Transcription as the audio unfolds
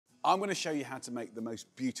I'm going to show you how to make the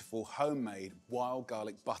most beautiful homemade wild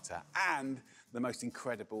garlic butter and the most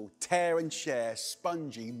incredible tear and share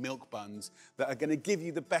spongy milk buns that are going to give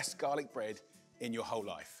you the best garlic bread in your whole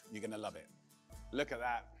life. You're going to love it. Look at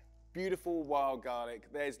that. Beautiful wild garlic.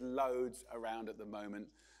 There's loads around at the moment.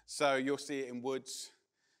 So you'll see it in woods,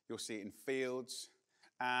 you'll see it in fields,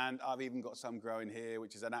 and I've even got some growing here,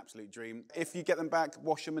 which is an absolute dream. If you get them back,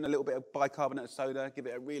 wash them in a little bit of bicarbonate of soda, give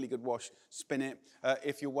it a really good wash, spin it.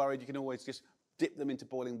 If you're worried, you can always just dip them into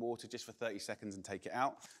boiling water just for 30 seconds and take it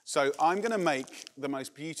out. So I'm gonna make the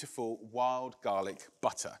most beautiful wild garlic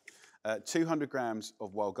butter. 200 grams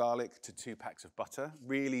of wild garlic to 2 packs of butter.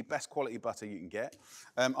 Really best quality butter you can get.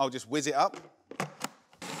 I'll just whiz it up.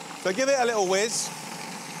 So give it a little whiz,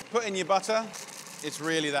 put in your butter. It's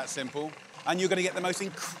really that simple. And you're gonna get the most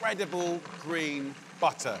incredible green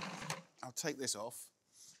butter. I'll take this off.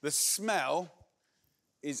 The smell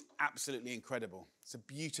is absolutely incredible. It's a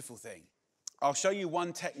beautiful thing. I'll show you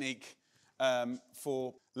one technique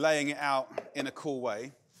for laying it out in a cool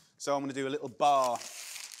way. So I'm gonna do a little bar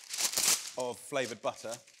of flavored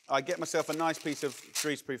butter. I get myself a nice piece of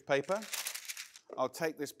greaseproof paper. I'll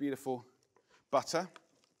take this beautiful butter.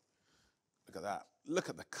 Look at that. Look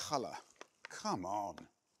at the color. Come on.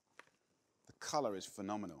 The colour is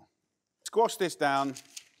phenomenal. Squash this down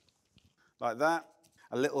like that.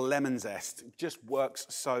 A little lemon zest just works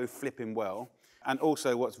so flipping well. And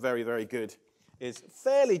also what's very, very good is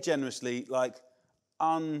fairly generously, like,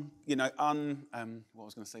 what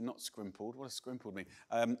was going to say, not scrimpled. What does scrimpled mean?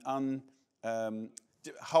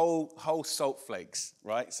 Whole salt flakes,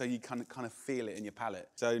 right? So you kind of feel it in your palate.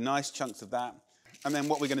 So nice chunks of that. And then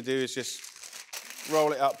what we're going to do is just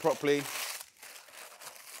roll it up properly.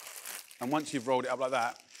 And once you've rolled it up like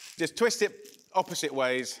that, just twist it opposite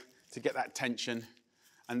ways to get that tension.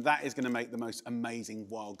 And that is going to make the most amazing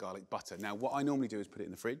wild garlic butter. Now, what I normally do is put it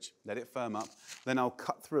in the fridge, let it firm up. Then I'll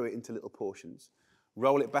cut through it into little portions,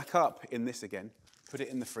 roll it back up in this again, put it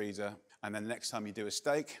in the freezer. And then next time you do a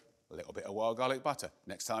steak, a little bit of wild garlic butter.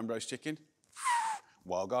 Next time roast chicken,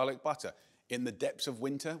 wild garlic butter. In the depths of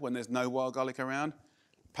winter, when there's no wild garlic around,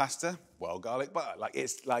 pasta, wild garlic butter. Like,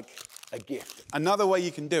 it's like a gift. Another way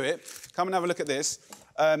you can do it, come and have a look at this,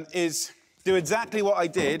 is do exactly what I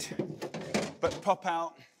did, but pop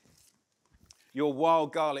out your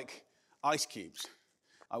wild garlic ice cubes.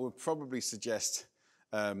 I would probably suggest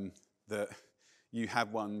that you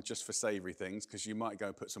have one just for savory things, because you might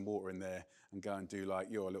go put some water in there and go and do like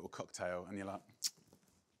your little cocktail, and you're like,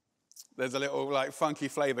 there's a little like funky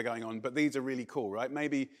flavor going on, but these are really cool, right?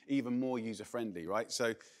 Maybe even more user-friendly, right?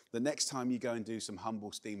 So the next time you go and do some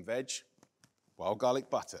humble steamed veg, wild garlic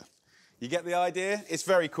butter. You get the idea? It's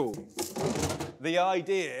very cool. The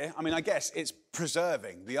idea, I mean, I guess it's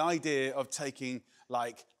preserving. The idea of taking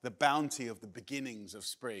like the bounty of the beginnings of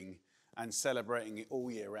spring and celebrating it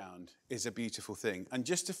all year round is a beautiful thing. And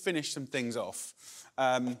just to finish some things off,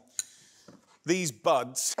 these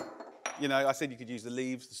buds, you know, I said you could use the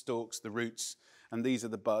leaves, the stalks, the roots, and these are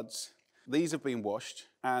the buds. These have been washed,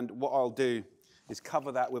 and what I'll do is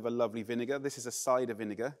cover that with a lovely vinegar. This is a cider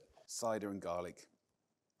vinegar, cider and garlic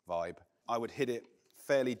vibe. I would hit it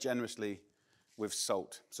fairly generously with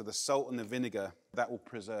salt. So the salt and the vinegar, that will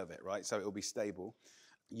preserve it, right? So it will be stable.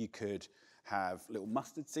 You could have little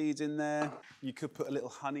mustard seeds in there. You could put a little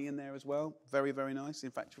honey in there as well. Very, very nice.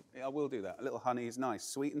 In fact, I will do that. A little honey is nice,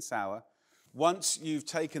 sweet and sour. Once you've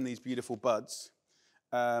taken these beautiful buds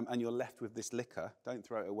and you're left with this liquor, don't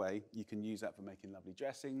throw it away. You can use that for making lovely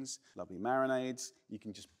dressings, lovely marinades. You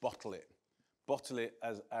can just bottle it. Bottle it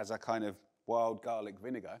as a kind of wild garlic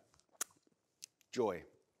vinegar. Joy.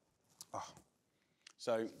 Oh.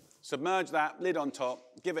 So submerge that, lid on top,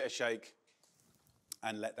 give it a shake,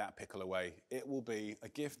 and let that pickle away. It will be a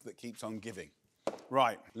gift that keeps on giving.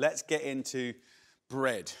 Right, let's get into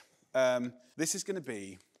bread. This is going to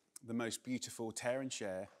be the most beautiful tear and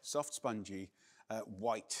share, soft, spongy,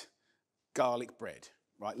 white garlic bread,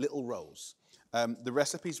 right? Little rolls. The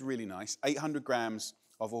recipe's really nice. 800 grams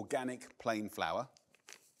of organic plain flour.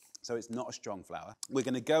 So it's not a strong flour. We're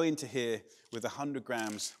going to go into here with 100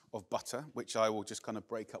 grams of butter, which I will just kind of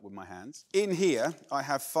break up with my hands. In here, I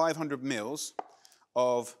have 500 mils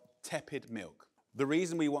of tepid milk. The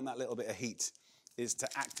reason we want that little bit of heat is to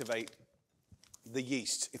activate the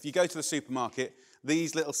yeast. If you go to the supermarket,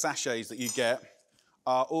 these little sachets that you get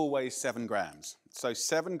are always 7 grams. So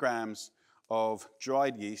 7 grams of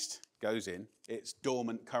dried yeast goes in. It's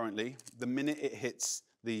dormant currently. The minute it hits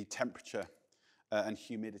the temperature and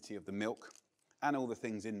humidity of the milk and all the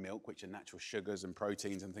things in milk, which are natural sugars and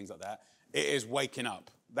proteins and things like that, it is waking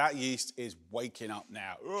up. That yeast is waking up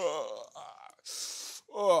now.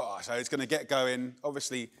 Oh, so it's going to get going.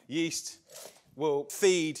 Obviously, yeast will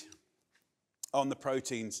feed on the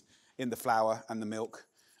proteins in the flour and the milk.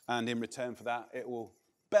 And in return for that, it will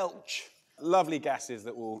belch lovely gases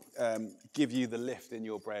that will give you the lift in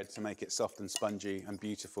your bread to make it soft and spongy and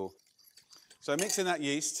beautiful. So mixing that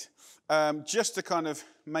yeast, just to kind of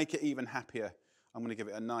make it even happier, I'm going to give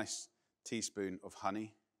it a nice teaspoon of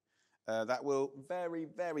honey. That will very,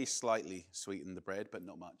 very slightly sweeten the bread, but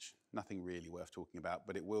not much. Nothing really worth talking about,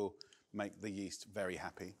 but it will make the yeast very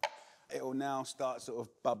happy. It will now start sort of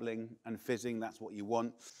bubbling and fizzing. That's what you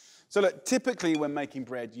want. So look, typically when making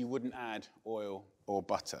bread, you wouldn't add oil or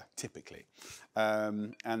butter, typically.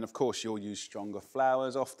 And of course, you'll use stronger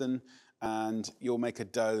flours often, and you'll make a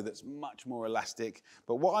dough that's much more elastic.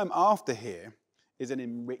 But what I'm after here is an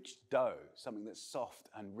enriched dough, something that's soft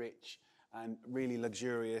and rich and really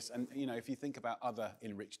luxurious. And you know, if you think about other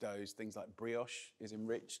enriched doughs, things like brioche is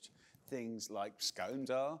enriched, things like scones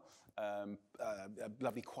are,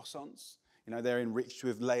 lovely croissants, you know, they're enriched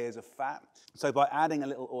with layers of fat. So by adding a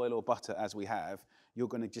little oil or butter as we have, you're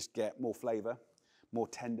going to just get more flavor, more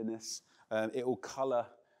tenderness. It will color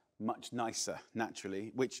much nicer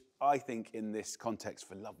naturally, which I think in this context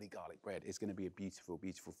for lovely garlic bread is going to be a beautiful,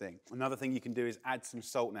 beautiful thing. Another thing you can do is add some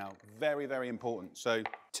salt now. Very, very important. So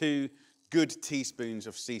 2 good teaspoons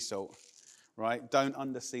of sea salt, right? Don't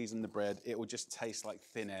under-season the bread. It will just taste like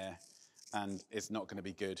thin air and it's not going to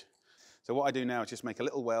be good. So what I do now is just make a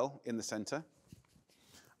little well in the center.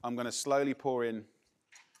 I'm going to slowly pour in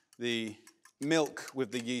the milk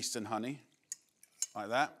with the yeast and honey, like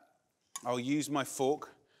that. I'll use my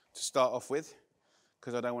fork to start off with,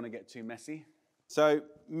 because I don't want to get too messy. So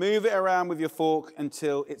move it around with your fork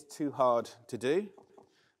until it's too hard to do.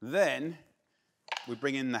 Then we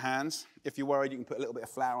bring in the hands. If you're worried, you can put a little bit of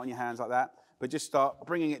flour on your hands like that, but just start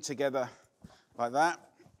bringing it together like that,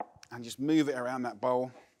 and just move it around that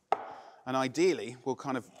bowl. And ideally, we'll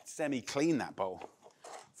kind of semi-clean that bowl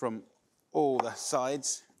from all the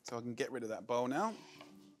sides. So I can get rid of that bowl now.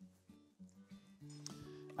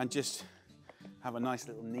 And just have a nice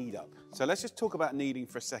little knead up. So let's just talk about kneading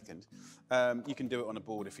for a second. You can do it on a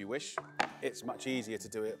board if you wish. It's much easier to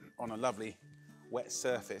do it on a lovely wet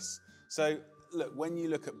surface. So look, when you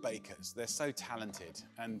look at bakers, they're so talented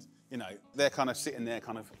and, you know, they're kind of sitting there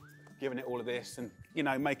kind of giving it all of this and, you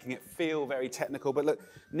know, making it feel very technical. But look,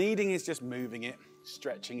 kneading is just moving it,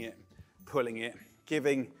 stretching it, pulling it,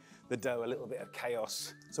 giving the dough a little bit of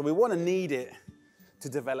chaos. So we want to knead it to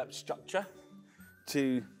develop structure,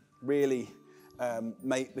 to really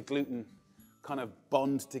make the gluten kind of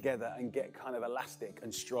bond together and get kind of elastic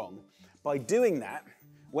and strong. By doing that,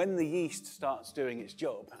 when the yeast starts doing its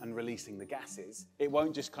job and releasing the gases, it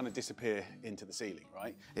won't just kind of disappear into the ceiling,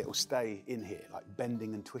 right? It will stay in here, like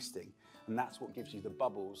bending and twisting. And that's what gives you the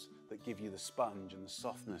bubbles that give you the sponge and the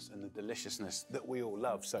softness and the deliciousness that we all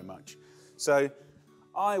love so much. So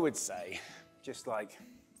I would say just like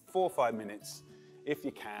 4 or 5 minutes, if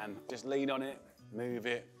you can, just lean on it, move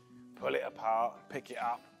it, pull it apart, pick it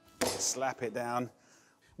up, slap it down.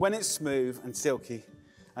 When it's smooth and silky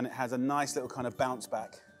and it has a nice little kind of bounce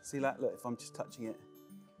back, see that? Look, if I'm just touching it,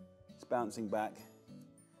 it's bouncing back.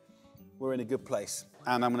 We're in a good place.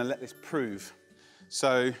 And I'm going to let this prove.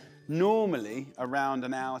 So normally around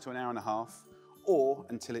an hour to an hour and a half, or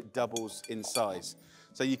until it doubles in size.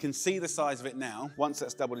 So you can see the size of it now. Once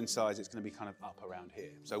that's doubled in size, it's going to be kind of up around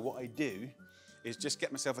here. So what I do is just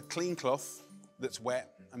get myself a clean cloth that's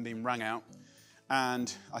wet and been wrung out,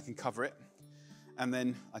 and I can cover it, and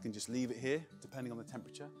then I can just leave it here, depending on the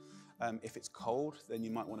temperature. If it's cold, then you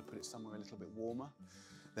might want to put it somewhere a little bit warmer.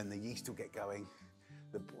 Then the yeast will get going,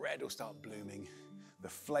 the bread will start blooming, the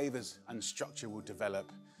flavors and structure will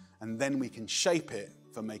develop, and then we can shape it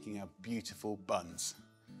for making our beautiful buns.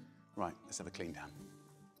 Right, let's have a clean down.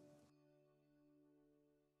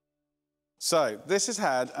 So this has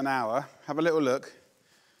had an hour. Have a little look.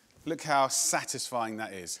 Look how satisfying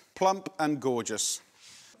that is. Plump and gorgeous.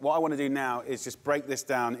 What I want to do now is just break this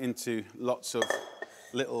down into lots of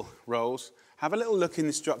little rolls. Have a little look in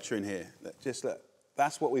the structure in here. Just look.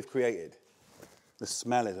 That's what we've created. The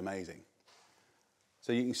smell is amazing.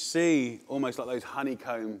 So you can see almost like those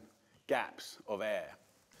honeycomb gaps of air.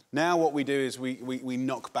 Now what we do is we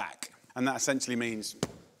knock back. And that essentially means,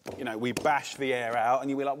 you know, we bash the air out, and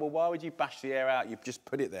you'll be like, well, why would you bash the air out? You've just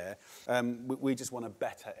put it there. We just want a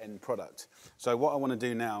better end product. So what I want to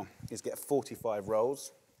do now is get 45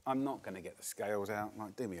 rolls. I'm not going to get the scales out.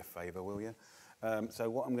 Like, do me a favour, will you? So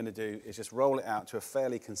what I'm going to do is just roll it out to a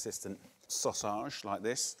fairly consistent sausage like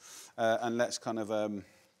this. And let's kind of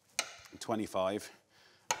 25,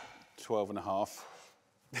 12 and a half.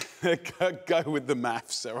 Go with the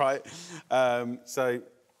maths, all right? So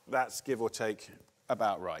that's give or take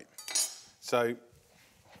about right. So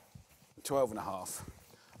 12 and a half.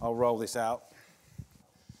 I'll roll this out.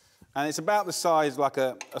 And it's about the size like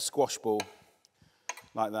a squash ball,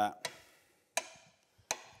 like that.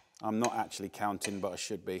 I'm not actually counting, but I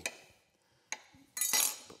should be.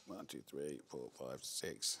 1, 2, 3, 4, 5,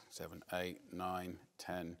 6, 7, 8, 9,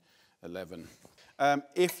 10, 11.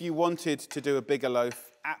 If you wanted to do a bigger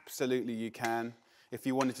loaf, absolutely you can. If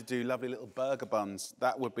you wanted to do lovely little burger buns,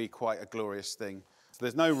 that would be quite a glorious thing. So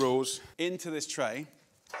there's no rules. Into this tray,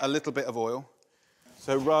 a little bit of oil.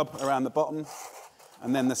 So rub around the bottom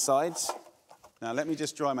and then the sides. Now let me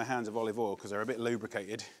just dry my hands of olive oil because they're a bit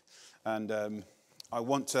lubricated. And I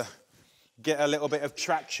want to get a little bit of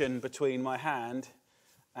traction between my hand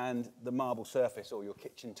and the marble surface or your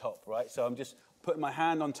kitchen top, right? So I'm just putting my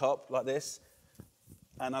hand on top like this,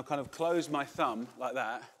 and I'll kind of close my thumb like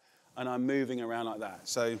that, and I'm moving around like that.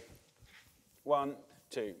 So 1,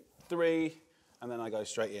 2, 3, and then I go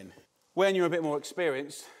straight in. When you're a bit more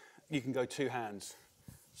experienced, you can go 2 hands.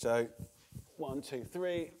 So 1, 2,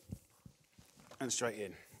 3, and straight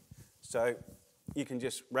in. So you can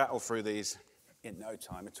just rattle through these in no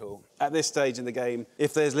time at all. At this stage in the game,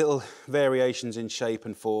 if there's little variations in shape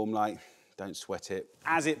and form, like, don't sweat it.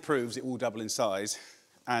 As it proves, it will double in size,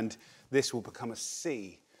 and this will become a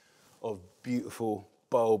sea of beautiful,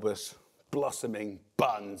 bulbous, blossoming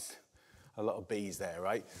buns. A lot of bees there,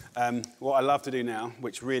 right? What I love to do now,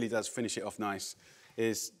 which really does finish it off nice,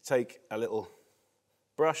 is take a little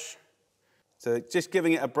brush. So just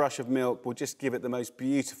giving it a brush of milk will just give it the most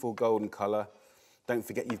beautiful golden colour. Don't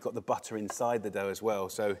forget you've got the butter inside the dough as well,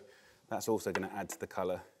 so that's also going to add to the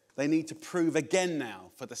colour. They need to prove again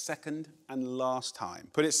now for the second and last time.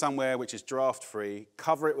 Put it somewhere which is draft-free,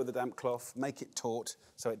 cover it with a damp cloth, make it taut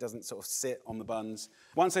so it doesn't sort of sit on the buns.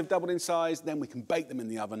 Once they've doubled in size, then we can bake them in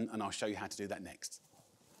the oven, and I'll show you how to do that next.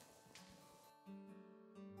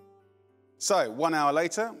 So 1 hour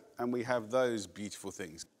later, and we have those beautiful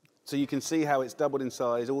things. So you can see how it's doubled in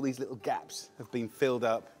size, all these little gaps have been filled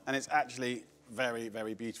up, and it's actually very,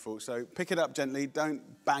 very beautiful. So pick it up gently, don't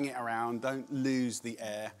bang it around, don't lose the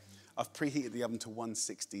air. I've preheated the oven to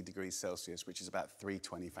 160 degrees Celsius, which is about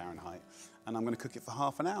 320 Fahrenheit. And I'm gonna cook it for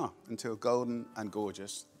half an hour until golden and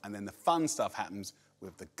gorgeous. And then the fun stuff happens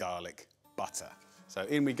with the garlic butter. So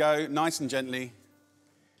in we go, nice and gently,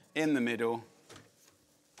 in the middle,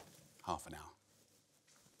 half an hour.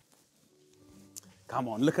 Come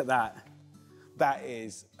on, look at that. That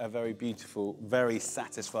is a very beautiful, very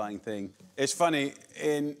satisfying thing. It's funny,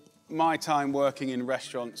 in my time working in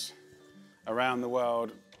restaurants around the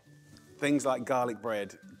world, things like garlic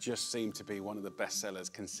bread just seem to be one of the best sellers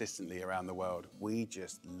consistently around the world. We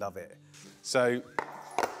just love it. So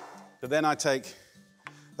then I take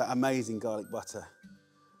that amazing garlic butter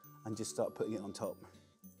and just start putting it on top.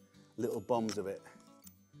 Little bombs of it.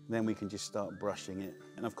 Then we can just start brushing it.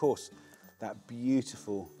 And of course, that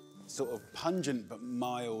beautiful, sort of pungent but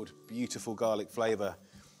mild, beautiful garlic flavour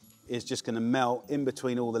is just going to melt in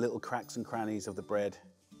between all the little cracks and crannies of the bread.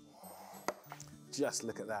 Just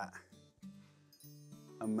look at that.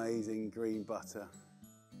 Amazing green butter.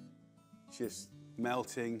 Just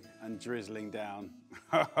melting and drizzling down.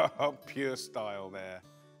 Pure style there.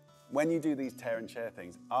 When you do these tear and share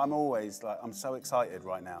things, I'm always like, I'm so excited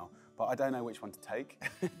right now, but I don't know which one to take.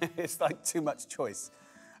 It's like too much choice.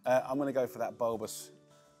 I'm going to go for that bulbous.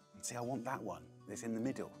 See, I want that one. It's in the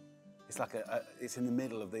middle. It's like it's in the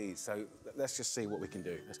middle of these. So let's just see what we can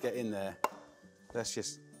do. Let's get in there. Let's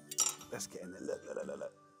get in there. Look, look, look,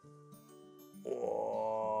 look.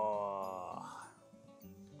 Oh.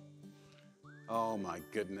 Oh my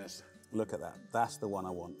goodness. Look at that. That's the one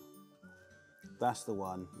I want. That's the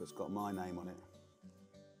one that's got my name on it.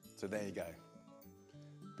 So there you go.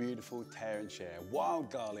 Beautiful tear and share.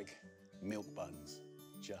 Wild garlic milk buns.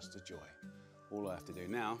 Just a joy. All I have to do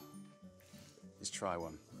now is try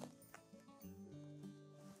one.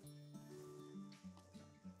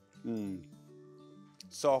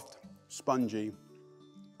 Soft, spongy,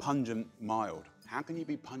 pungent, mild. How can you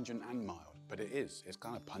be pungent and mild? But it is. It's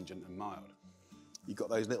kind of pungent and mild. You've got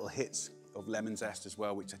those little hits of lemon zest as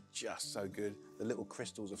well, which are just so good. The little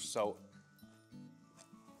crystals of salt.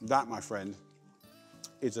 That, my friend,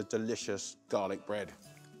 is a delicious garlic bread.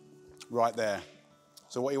 Right there.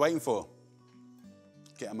 So what are you waiting for?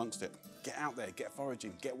 Get amongst it. Get out there, get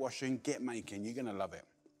foraging, get washing, get making. You're gonna love it.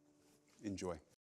 Enjoy.